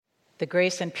The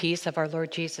grace and peace of our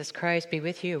Lord Jesus Christ be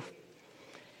with you.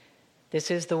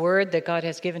 This is the word that God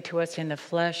has given to us in the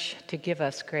flesh to give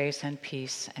us grace and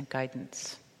peace and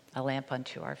guidance, a lamp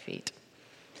unto our feet.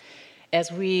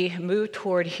 As we move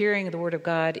toward hearing the word of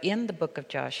God in the book of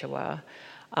Joshua,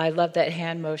 I love that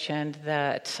hand motion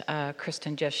that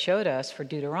Kristen just showed us for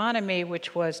Deuteronomy,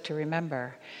 which was to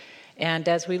remember. And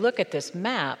as we look at this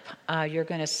map, you're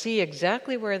going to see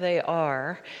exactly where they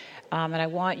are. And I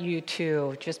want you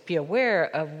to just be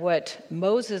aware of what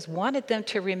Moses wanted them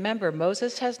to remember.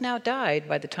 Moses has now died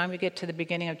by the time we get to the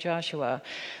beginning of Joshua.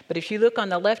 But if you look on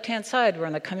the left-hand side, we're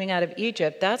on the coming out of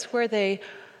Egypt, that's where they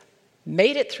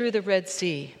made it through the Red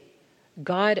Sea.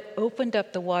 God opened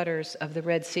up the waters of the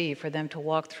Red Sea for them to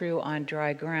walk through on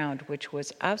dry ground, which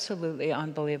was absolutely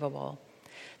unbelievable.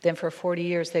 Then for 40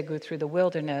 years they go through the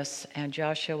wilderness, and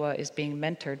Joshua is being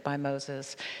mentored by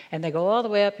Moses. And they go all the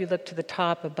way up, you look to the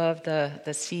top above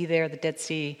the sea there, the Dead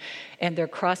Sea, and they're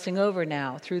crossing over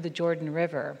now through the Jordan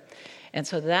River. And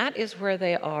so that is where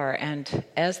they are. And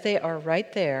as they are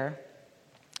right there,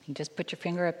 you just put your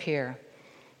finger up here,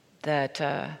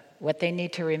 that what they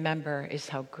need to remember is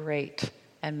how great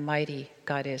and mighty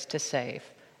God is to save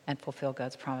and fulfill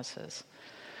God's promises.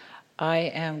 I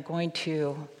am going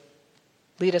to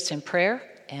lead us in prayer,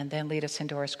 and then lead us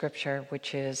into our scripture,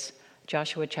 which is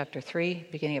Joshua chapter 3,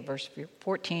 beginning at verse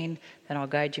 14. Then I'll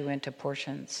guide you into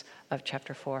portions of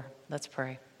chapter 4. Let's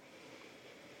pray.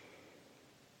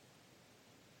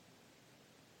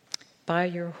 By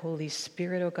your Holy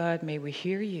Spirit, O God, may we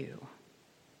hear you.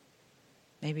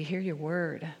 May we hear your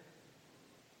word.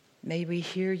 May we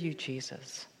hear you,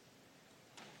 Jesus.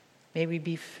 May we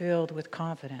be filled with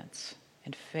confidence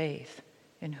and faith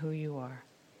in who you are.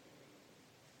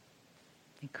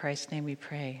 In Christ's name we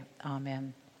pray.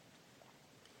 Amen.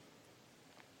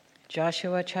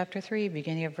 Joshua chapter 3,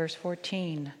 beginning of verse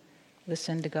 14.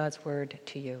 Listen to God's word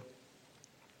to you.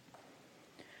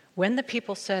 When the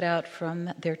people set out from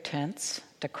their tents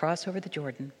to cross over the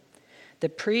Jordan, the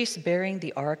priests bearing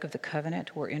the Ark of the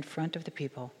Covenant were in front of the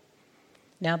people.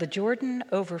 Now the Jordan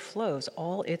overflows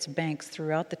all its banks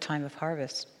throughout the time of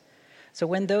harvest. So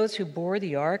when those who bore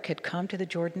the Ark had come to the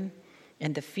Jordan,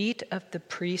 and the feet of the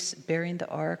priests bearing the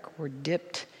ark were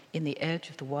dipped in the edge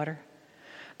of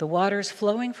the waters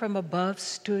flowing from above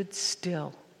stood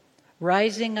still,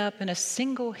 rising up in a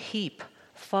single heap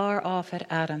far off at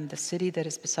Adam, the city that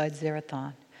is beside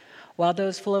Zarethan, while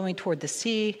those flowing toward the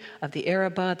sea of the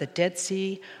Arabah, the Dead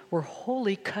Sea, were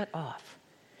wholly cut off.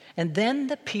 And then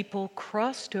the people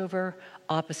crossed over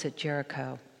opposite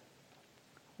Jericho.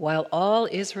 While all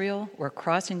Israel were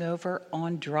crossing over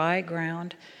on dry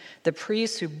ground, the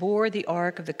priests who bore the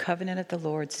ark of the covenant of the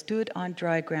Lord stood on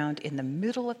dry ground in the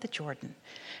middle of the Jordan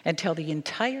until the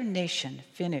entire nation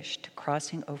finished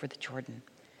crossing over the Jordan.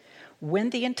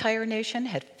 When the entire nation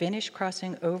had finished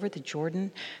crossing over the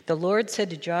Jordan, the Lord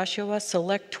said to Joshua,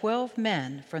 "Select 12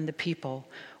 men from the people,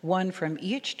 one from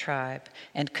each tribe,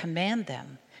 and command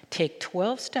them, take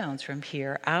 12 stones from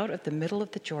here out of the middle of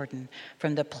the Jordan,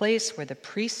 from the place where the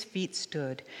priest's feet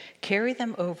stood. Carry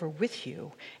them over with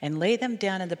you and lay them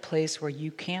down in the place where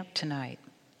you camp tonight."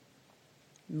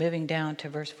 Moving down to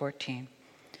verse 14.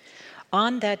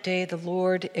 On that day the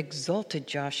Lord exalted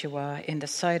Joshua in the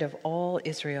sight of all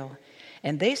Israel,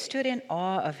 and they stood in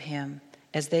awe of him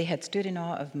as they had stood in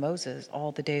awe of Moses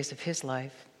all the days of his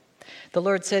life. The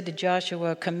Lord said to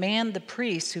Joshua, "Command the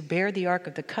priests who bear the Ark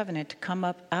of the Covenant to come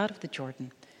up out of the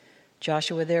Jordan."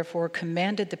 Joshua therefore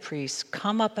commanded the priests,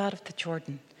 "Come up out of the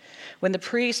Jordan." When the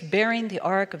priests bearing the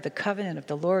Ark of the Covenant of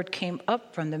the Lord came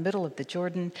up from the middle of the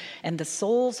Jordan, and the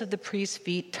soles of the priests'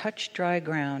 feet touched dry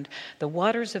ground, the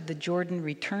waters of the Jordan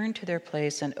returned to their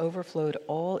place and overflowed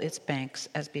all its banks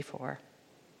as before.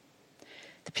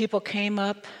 The people came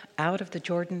up out of the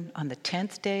Jordan on the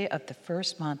 10th day of the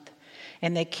first month,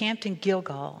 and they camped in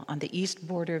Gilgal on the east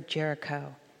border of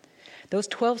Jericho. Those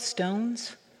 12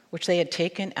 stones, which they had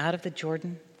taken out of the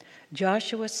Jordan,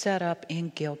 Joshua set up in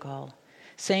Gilgal,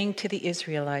 saying to the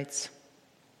Israelites,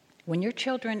 "When your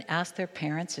children ask their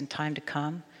parents in time to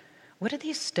come, 'What do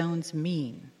these stones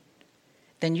mean?'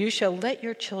 then you shall let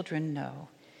your children know,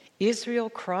 Israel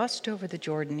crossed over the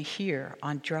Jordan here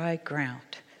on dry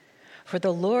ground. For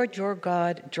the Lord your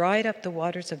God dried up the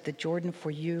waters of the Jordan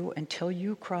for you until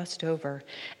you crossed over,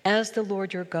 as the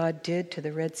Lord your God did to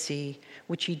the Red Sea,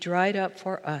 which he dried up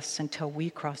for us until we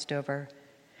crossed over,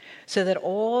 so that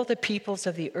all the peoples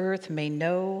of the earth may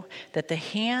know that the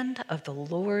hand of the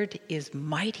Lord is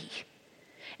mighty,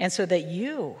 and so that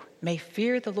you may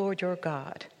fear the Lord your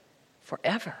God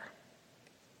forever."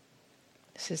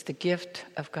 This is the gift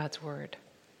of God's word.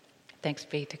 Thanks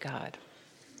be to God.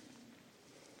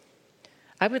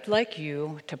 I would like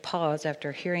you to pause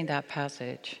after hearing that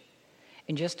passage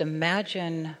and just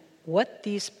imagine what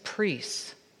these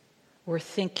priests were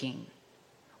thinking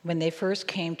when they first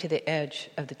came to the edge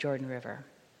of the Jordan River.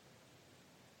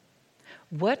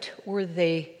 What were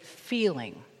they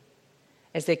feeling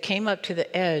as they came up to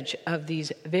the edge of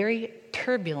these very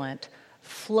turbulent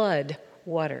flood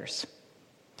waters?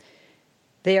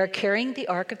 They are carrying the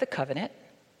Ark of the Covenant.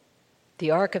 The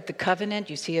Ark of the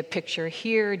Covenant, you see a picture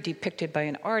here depicted by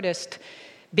an artist,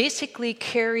 basically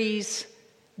carries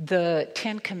the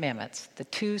 10 Commandments, the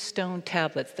 2 stone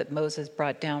tablets that Moses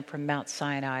brought down from Mount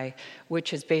Sinai,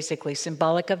 which is basically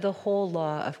symbolic of the whole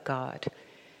law of God.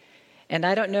 And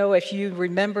I don't know if you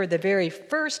remember the very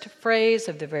first phrase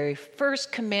of the very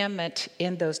first commandment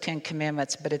in those 10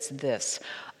 Commandments, but it's this: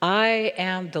 I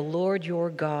am the Lord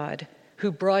your God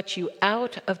who brought you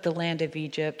out of the land of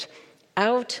Egypt,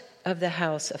 out of the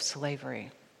house of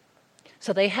slavery.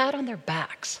 So they had on their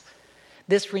backs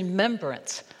this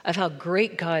remembrance of how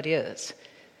great God is,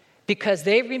 because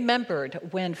they remembered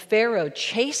when Pharaoh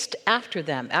chased after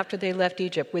them after they left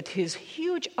Egypt with his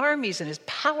huge armies and his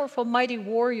powerful, mighty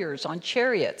warriors on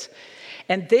chariots.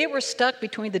 And they were stuck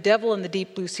between the devil and the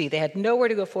deep blue sea. They had nowhere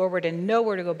to go forward and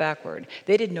nowhere to go backward.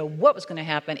 They didn't know what was going to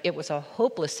happen. It was a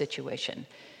hopeless situation.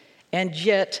 And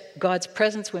yet God's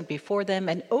presence went before them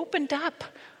and opened up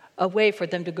a way for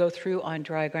them to go through on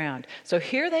dry ground. So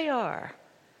here they are,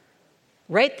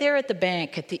 right there at the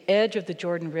bank, at the edge of the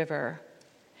Jordan River.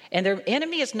 And their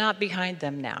enemy is not behind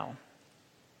them now.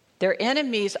 Their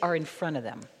enemies are in front of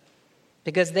them,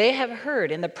 because they have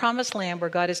heard in the promised land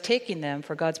where God is taking them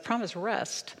for God's promised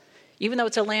rest, even though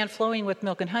it's a land flowing with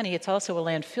milk and honey, it's also a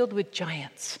land filled with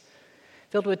giants,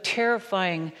 filled with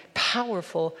terrifying,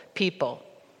 powerful people.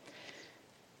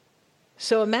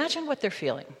 So imagine what they're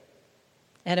feeling,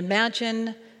 and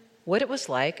imagine what it was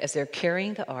like as they're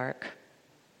carrying the ark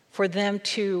for them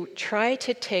to try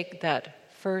to take that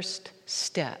first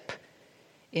step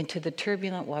into the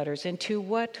turbulent waters, into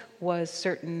what was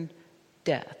certain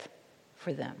death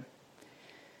for them.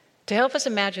 To help us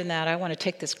imagine that, I want to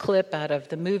take this clip out of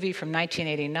the movie from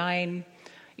 1989,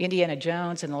 Indiana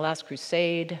Jones and the Last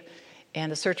Crusade,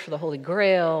 and the search for the Holy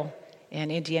Grail.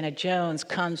 And Indiana Jones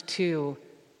comes to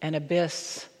an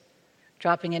abyss,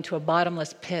 dropping into a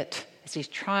bottomless pit as he's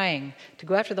trying to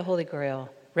go after the Holy Grail,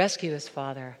 rescue his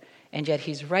father, and yet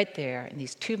he's right there in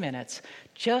these 2 minutes.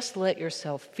 Just let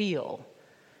yourself feel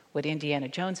what Indiana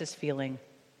Jones is feeling.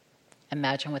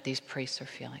 Imagine what these priests are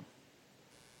feeling.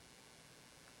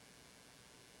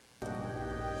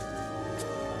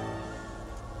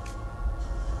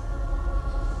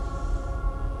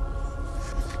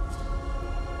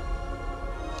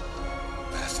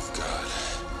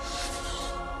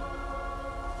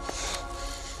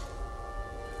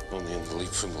 Only in the leap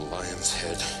from the lion's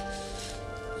head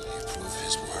will he prove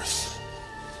his worth.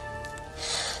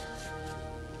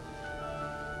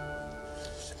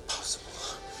 It's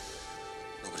impossible.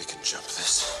 Nobody can jump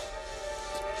this.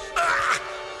 Ah!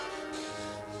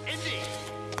 Indy!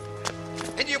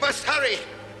 Indy, you must hurry!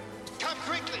 Come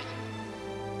quickly!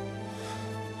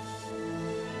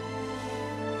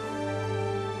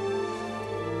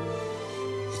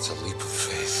 It's a leap of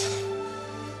faith.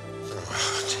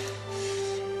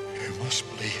 You must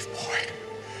believe, boy.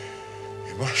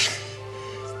 You must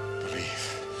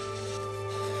believe.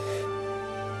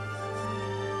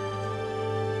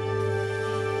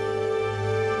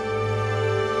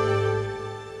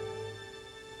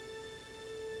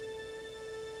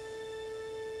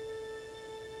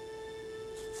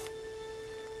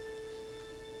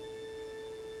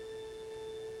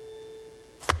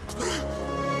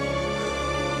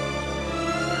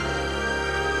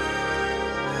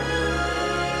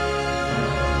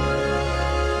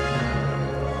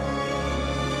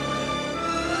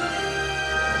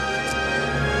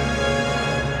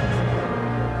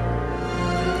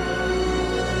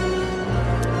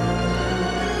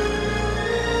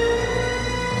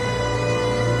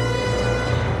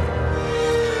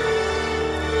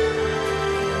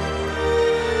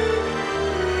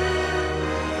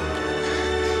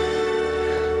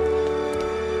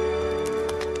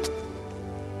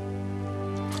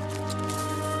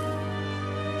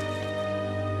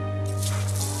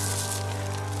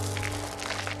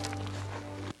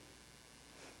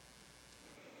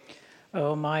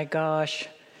 Oh my gosh.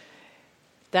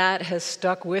 That has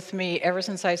stuck with me ever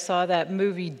since I saw that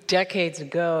movie decades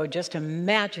ago, just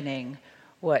imagining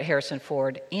what Harrison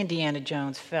Ford, Indiana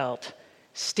Jones, felt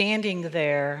standing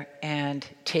there and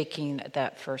taking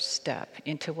that first step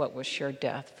into what was sure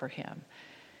death for him.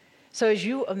 So as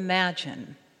you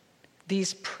imagine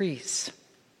these priests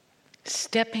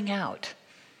stepping out,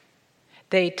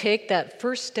 They take that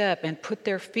first step and put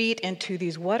their feet into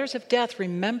these waters of death.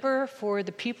 Remember, for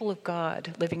the people of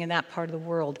God living in that part of the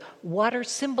world, water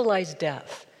symbolized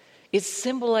death. It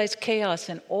symbolized chaos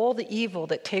and all the evil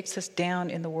that takes us down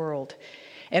in the world.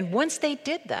 And once they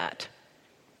did that,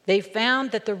 they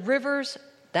found that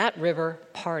that river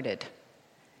parted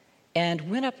and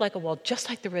went up like a wall, just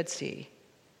like the Red Sea,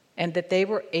 and that they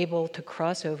were able to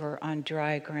cross over on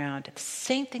dry ground. The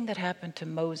same thing that happened to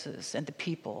Moses and the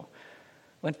people.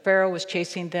 When Pharaoh was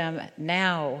chasing them,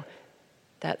 now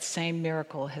that same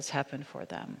miracle has happened for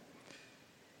them.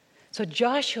 So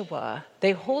Joshua,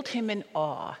 they hold him in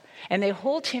awe. And they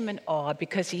hold him in awe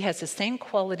because he has the same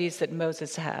qualities that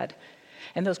Moses had.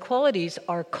 And those qualities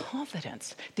are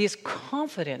confidence, this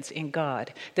confidence in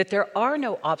God, that there are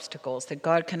no obstacles that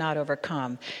God cannot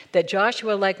overcome, that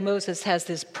Joshua, like Moses, has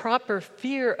this proper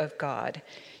fear of God.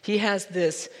 He has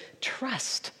this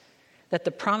trust that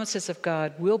the promises of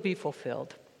God will be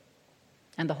fulfilled.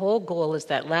 And the whole goal is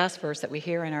that last verse that we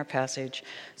hear in our passage,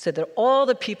 so that all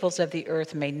the peoples of the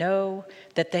earth may know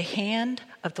that the hand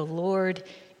of the Lord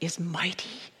is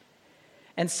mighty,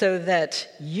 and so that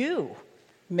you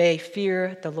may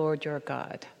fear the Lord your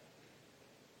God.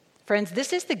 Friends,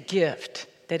 this is the gift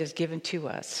that is given to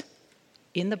us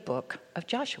in the book of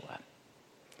Joshua.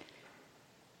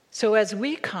 So as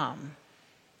we come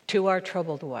to our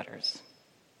troubled waters,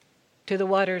 to the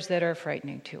waters that are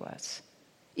frightening to us,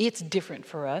 it's different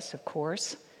for us, of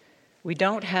course. We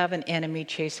don't have an enemy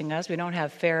chasing us. We don't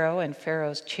have Pharaoh and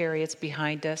Pharaoh's chariots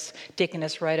behind us, taking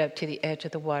us right up to the edge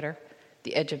of the water,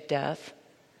 the edge of death.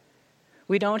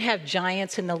 We don't have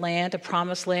giants in the land, a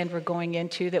promised land we're going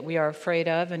into that we are afraid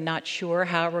of and not sure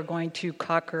how we're going to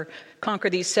conquer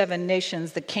these 7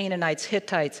 nations, the Canaanites,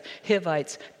 Hittites,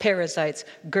 Hivites, Perizzites,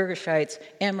 Girgashites,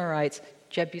 Amorites,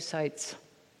 Jebusites.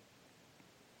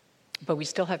 But we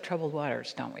still have troubled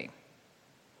waters, don't we?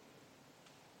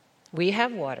 We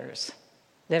have waters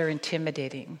that are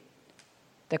intimidating,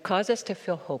 that cause us to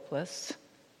feel hopeless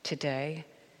today.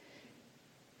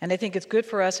 And I think it's good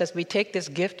for us as we take this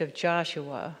gift of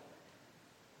Joshua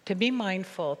to be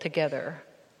mindful together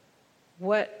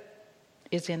what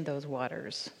is in those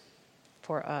waters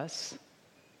for us.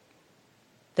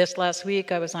 This last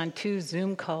week I was on 2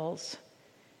 Zoom calls,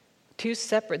 2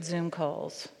 separate Zoom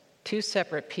calls. 2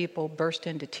 separate people burst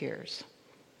into tears.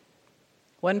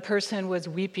 One person was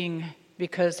weeping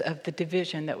because of the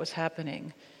division that was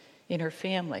happening in her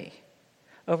family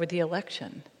over the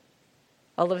election.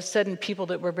 All of a sudden, people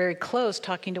that were very close,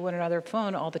 talking to one another on the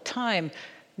phone all the time,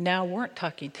 now weren't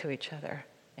talking to each other.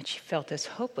 And she felt this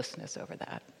hopelessness over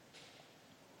that.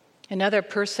 Another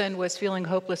person was feeling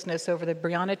hopelessness over the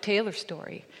Breonna Taylor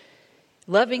story.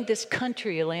 Loving this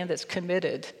country, a land that's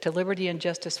committed to liberty and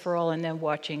justice for all, and then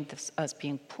watching us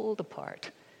being pulled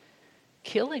apart,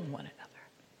 killing one another.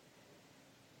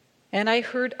 And I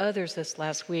heard others this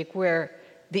last week where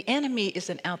the enemy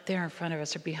isn't out there in front of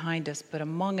us or behind us, but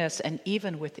among us and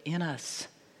even within us.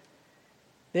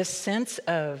 This sense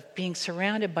of being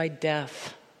surrounded by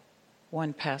death,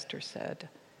 one pastor said.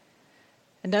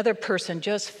 Another person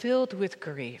just filled with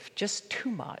grief, just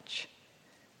too much.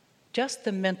 Just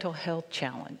the mental health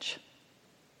challenge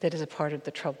that is a part of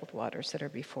the troubled waters that are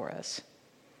before us.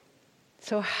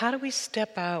 So how do we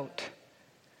step out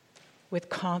with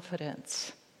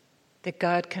confidence that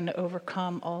God can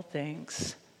overcome all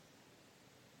things?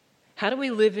 How do we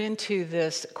live into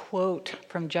this quote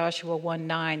from Joshua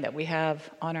 1:9 that we have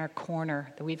on our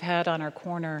corner, that we've had on our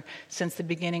corner since the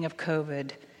beginning of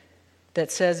COVID,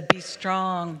 that says, "Be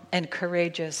strong and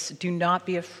courageous. Do not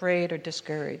be afraid or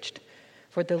discouraged.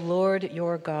 For the Lord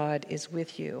your God is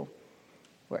with you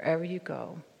wherever you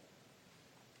go."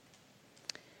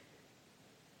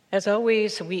 As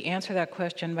always, we answer that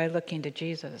question by looking to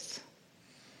Jesus.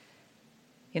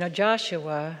 You know,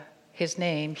 Joshua, his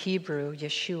name, Hebrew,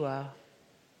 Yeshua,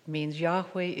 means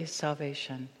Yahweh is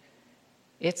salvation.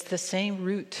 It's the same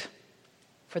root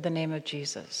for the name of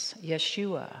Jesus.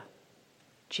 Yeshua,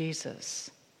 Jesus.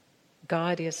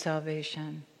 God is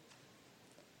salvation.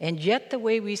 And yet the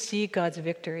way we see God's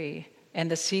victory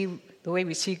and the way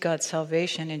we see God's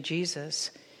salvation in Jesus,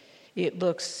 it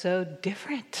looks so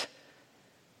different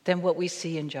than what we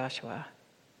see in Joshua.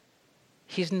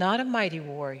 He's not a mighty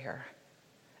warrior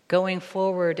going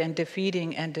forward and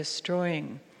defeating and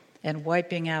destroying and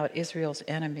wiping out Israel's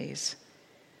enemies.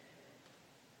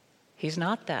 He's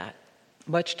not that,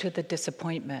 much to the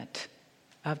disappointment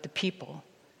of the people.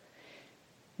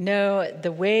 No,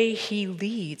 the way he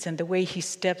leads and the way he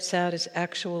steps out is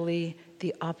actually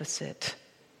the opposite.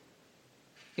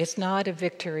 It's not a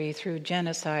victory through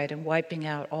genocide and wiping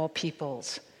out all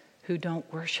peoples who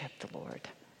don't worship the Lord.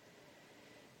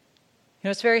 You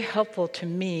know, it's very helpful to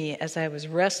me as I was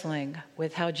wrestling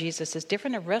with how Jesus is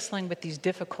different and wrestling with these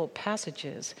difficult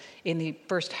passages in the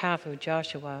first half of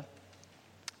Joshua.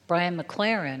 Brian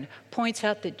McLaren points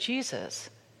out that Jesus,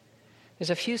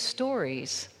 there's a few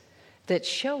stories that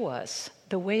show us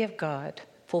the way of God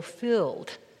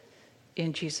fulfilled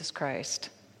in Jesus Christ.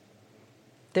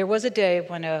 There was a day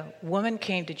when a woman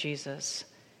came to Jesus.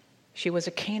 She was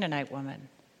a Canaanite woman.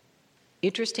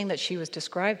 Interesting that she was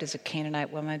described as a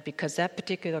Canaanite woman because that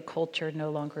particular culture no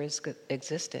longer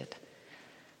existed.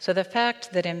 So the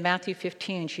fact that in Matthew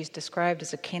 15 she's described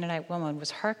as a Canaanite woman was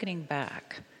hearkening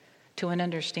back to an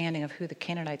understanding of who the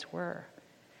Canaanites were.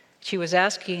 She was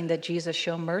asking that Jesus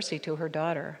show mercy to her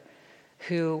daughter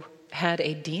who had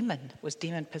a demon, was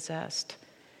demon-possessed.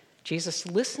 Jesus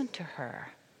listened to her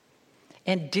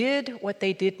and did what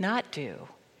they did not do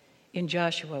in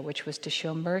Joshua, which was to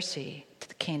show mercy to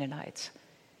the Canaanites.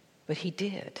 But he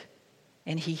did,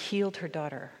 and he healed her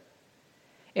daughter.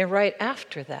 And right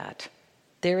after that,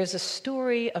 there is a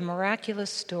story, a miraculous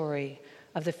story,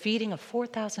 of the feeding of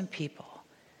 4,000 people.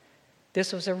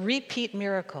 This was a repeat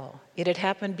miracle. It had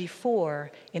happened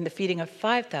before in the feeding of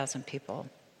 5,000 people.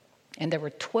 And there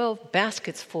were 12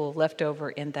 baskets full left over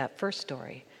in that first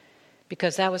story,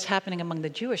 because that was happening among the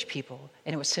Jewish people,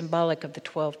 and it was symbolic of the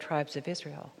 12 tribes of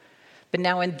Israel. But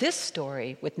now in this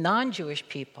story, with non-Jewish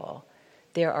people,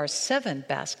 there are 7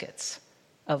 baskets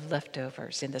of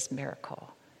leftovers in this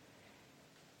miracle.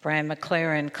 Brian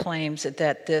McLaren claims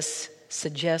that this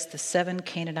suggests the 7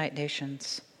 Canaanite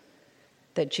nations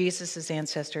that Jesus'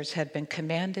 ancestors had been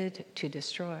commanded to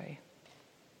destroy.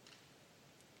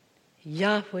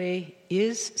 Yahweh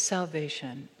is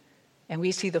salvation, and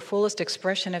we see the fullest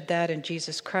expression of that in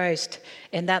Jesus Christ,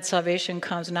 and that salvation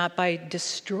comes not by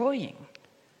destroying,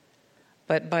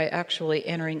 but by actually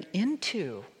entering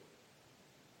into.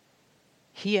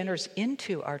 He enters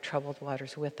into our troubled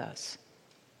waters with us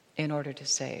in order to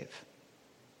save.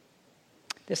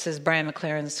 This is Brian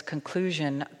McLaren's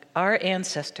conclusion. Our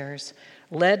ancestors,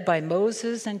 led by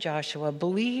Moses and Joshua,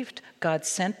 believed God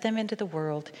sent them into the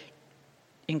world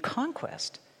in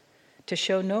conquest to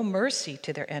show no mercy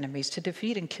to their enemies, to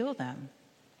defeat and kill them.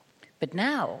 But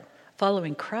now,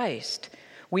 following Christ,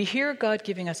 we hear God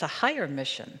giving us a higher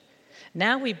mission.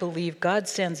 Now we believe God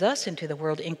sends us into the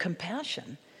world in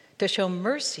compassion to show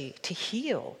mercy, to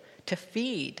heal, to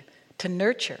feed, to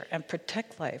nurture and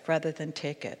protect life rather than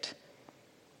take it.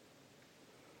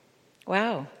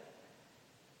 Wow.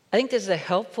 I think this is a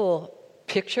helpful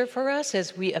picture for us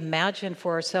as we imagine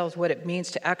for ourselves what it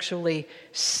means to actually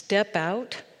step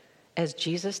out as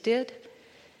Jesus did.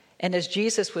 And as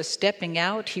Jesus was stepping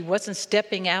out, he wasn't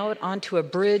stepping out onto a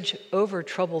bridge over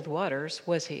troubled waters,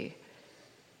 was he?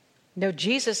 No,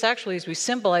 Jesus actually, as we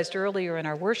symbolized earlier in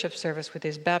our worship service with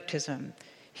his baptism,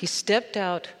 he stepped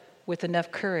out with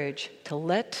enough courage to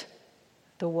let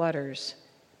the waters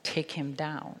take him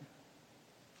down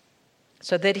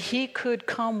so that he could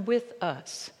come with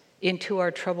us into our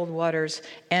troubled waters,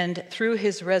 and through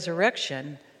his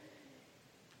resurrection,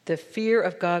 the fear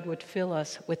of God would fill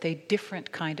us with a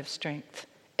different kind of strength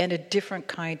and a different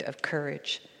kind of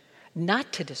courage,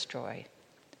 not to destroy,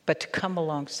 but to come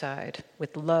alongside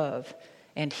with love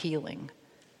and healing.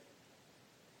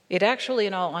 It actually,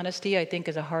 in all honesty, I think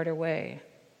is a harder way.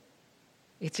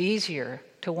 It's easier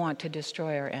to want to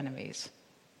destroy our enemies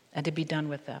and to be done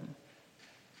with them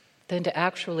than to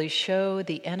actually show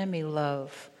the enemy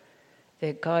love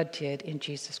that God did in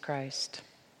Jesus Christ.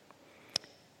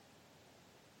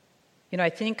 You know,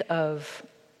 I think of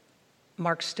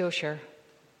Mark Stoscher.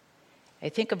 I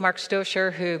think of Mark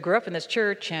Stoscher, who grew up in this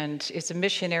church and is a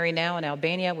missionary now in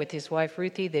Albania with his wife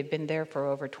Ruthie. They've been there for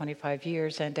over 25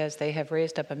 years, and as they have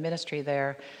raised up a ministry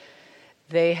there,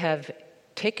 they have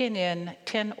taken in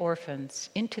 10 orphans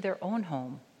into their own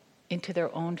home, into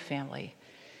their own family.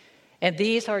 And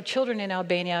these are children in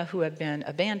Albania who have been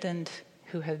abandoned,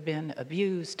 who have been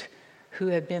abused, who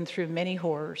have been through many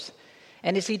horrors.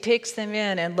 And as he takes them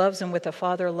in and loves them with a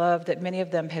father love that many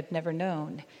of them had never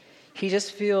known, he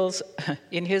just feels,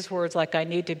 in his words, like I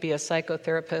need to be a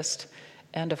psychotherapist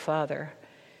and a father.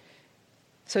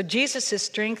 So Jesus'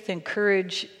 strength and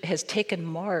courage has taken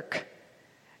Mark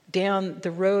down the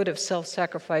road of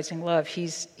self-sacrificing love.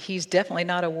 He's definitely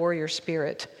not a warrior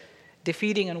spirit,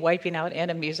 defeating and wiping out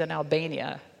enemies in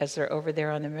Albania as they're over there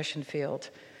on the mission field.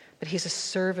 But he's a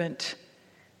servant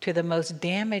to the most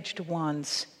damaged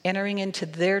ones, entering into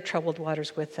their troubled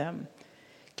waters with them,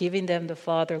 giving them the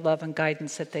father love and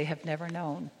guidance that they have never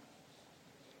known.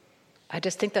 I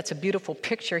just think that's a beautiful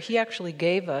picture. He actually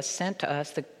sent to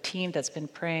us, the team that's been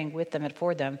praying with them and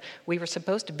for them. We were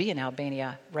supposed to be in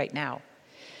Albania right now.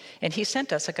 And he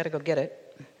sent us, I got to go get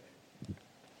it.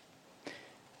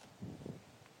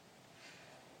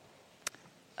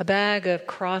 A bag of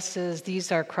crosses.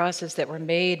 These are crosses that were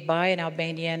made by an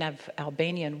Albanian of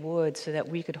Albanian wood so that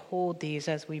we could hold these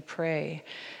as we pray.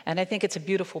 And I think it's a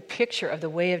beautiful picture of the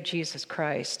way of Jesus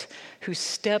Christ, who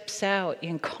steps out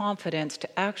in confidence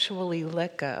to actually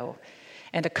let go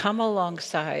and to come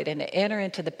alongside and to enter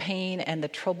into the pain and the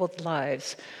troubled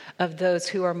lives of those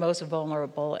who are most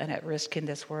vulnerable and at risk in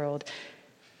this world,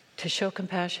 to show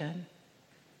compassion,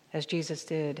 as Jesus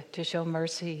did, to show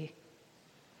mercy,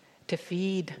 to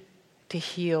feed, to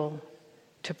heal,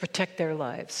 to protect their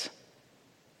lives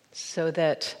so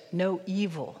that no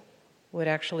evil would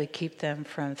actually keep them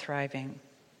from thriving.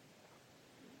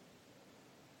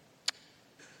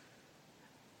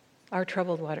 Our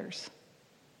troubled waters.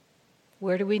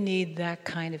 Where do we need that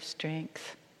kind of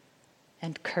strength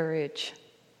and courage?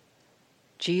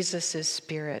 Jesus'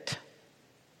 Spirit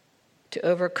to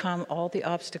overcome all the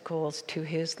obstacles to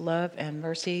his love and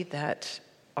mercy that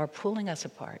are pulling us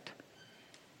apart.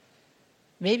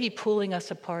 Maybe pulling us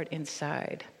apart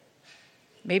inside.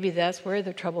 Maybe that's where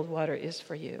the troubled water is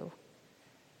for you.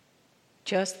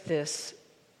 Just this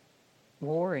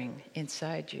warring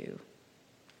inside you.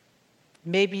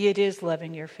 Maybe it is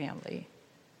loving your family.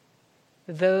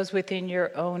 Those within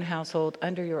your own household,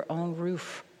 under your own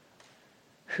roof,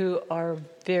 who are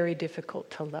very difficult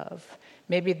to love.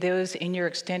 Maybe those in your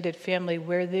extended family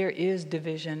where there is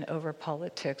division over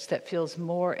politics that feels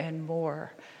more and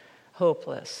more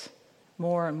hopeless,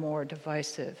 more and more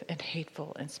divisive and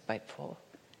hateful and spiteful.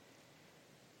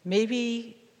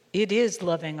 Maybe it is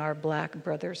loving our Black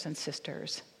brothers and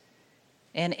sisters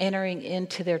and entering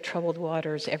into their troubled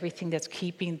waters, everything that's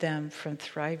keeping them from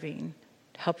thriving,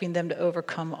 helping them to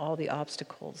overcome all the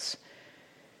obstacles.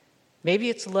 Maybe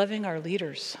it's loving our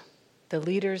leaders, the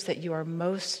leaders that you are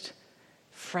most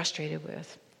frustrated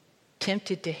with,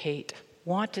 tempted to hate,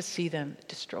 want to see them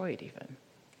destroyed even.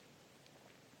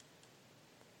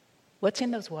 What's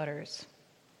in those waters?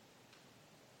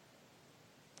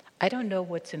 I don't know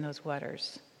what's in those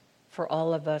waters for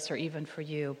all of us or even for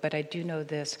you, but I do know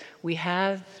this. We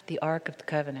have the Ark of the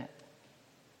Covenant.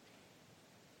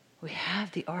 We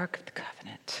have the Ark of the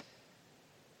Covenant.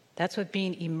 That's what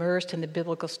being immersed in the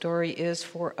biblical story is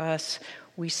for us.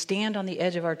 We stand on the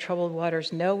edge of our troubled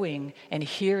waters knowing and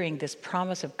hearing this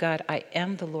promise of God, I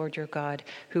am the Lord your God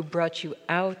who brought you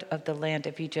out of the land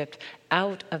of Egypt,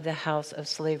 out of the house of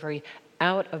slavery,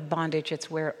 out of bondage.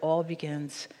 It's where it all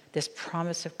begins, this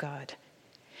promise of God.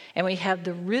 And we have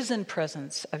the risen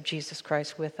presence of Jesus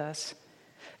Christ with us,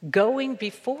 going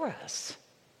before us,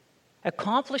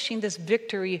 accomplishing this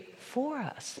victory for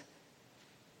us.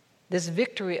 This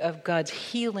victory of God's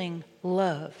healing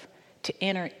love to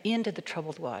enter into the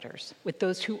troubled waters with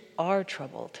those who are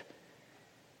troubled,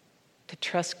 to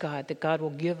trust God, that God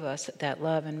will give us that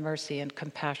love and mercy and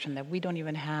compassion that we don't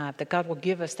even have, that God will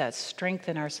give us that strength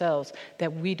in ourselves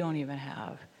that we don't even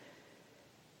have,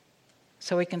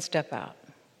 so we can step out.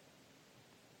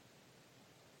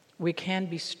 We can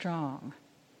be strong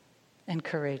and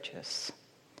courageous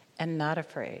and not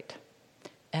afraid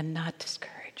and not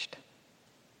discouraged.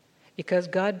 Because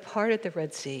God parted the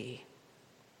Red Sea.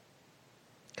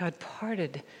 God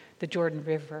parted the Jordan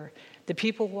River. The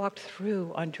people walked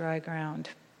through on dry ground.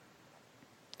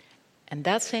 And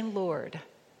that same Lord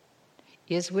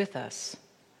is with us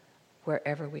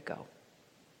wherever we go.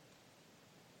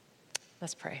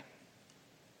 Let's pray.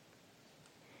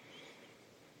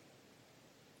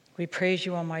 We praise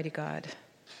you, Almighty God,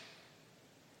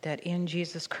 that in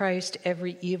Jesus Christ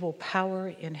every evil power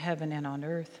in heaven and on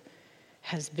earth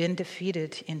has been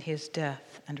defeated in his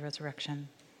death and resurrection.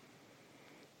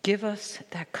 Give us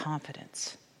that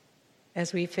confidence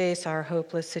as we face our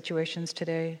hopeless situations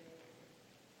today.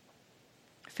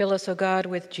 Fill us, O God,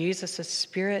 with Jesus'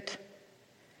 Spirit,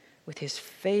 with his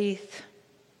faith,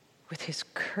 with his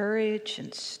courage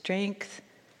and strength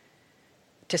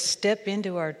to step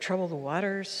into our troubled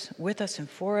waters with us and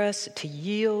for us, to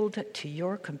yield to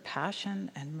your compassion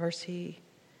and mercy.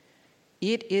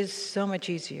 It is so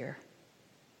much easier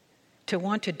to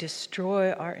want to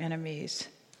destroy our enemies,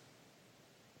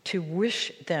 to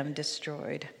wish them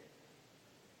destroyed.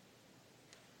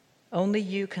 Only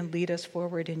you can lead us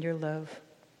forward in your love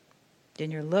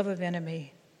of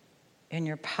enemy, in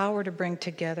your power to bring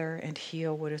together and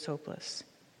heal what is hopeless.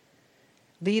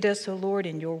 Lead us, O Lord,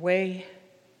 in your way,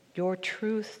 your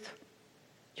truth,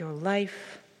 your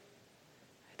life,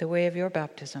 the way of your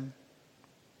baptism,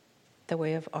 the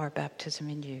way of our baptism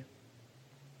in you.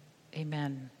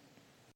 Amen.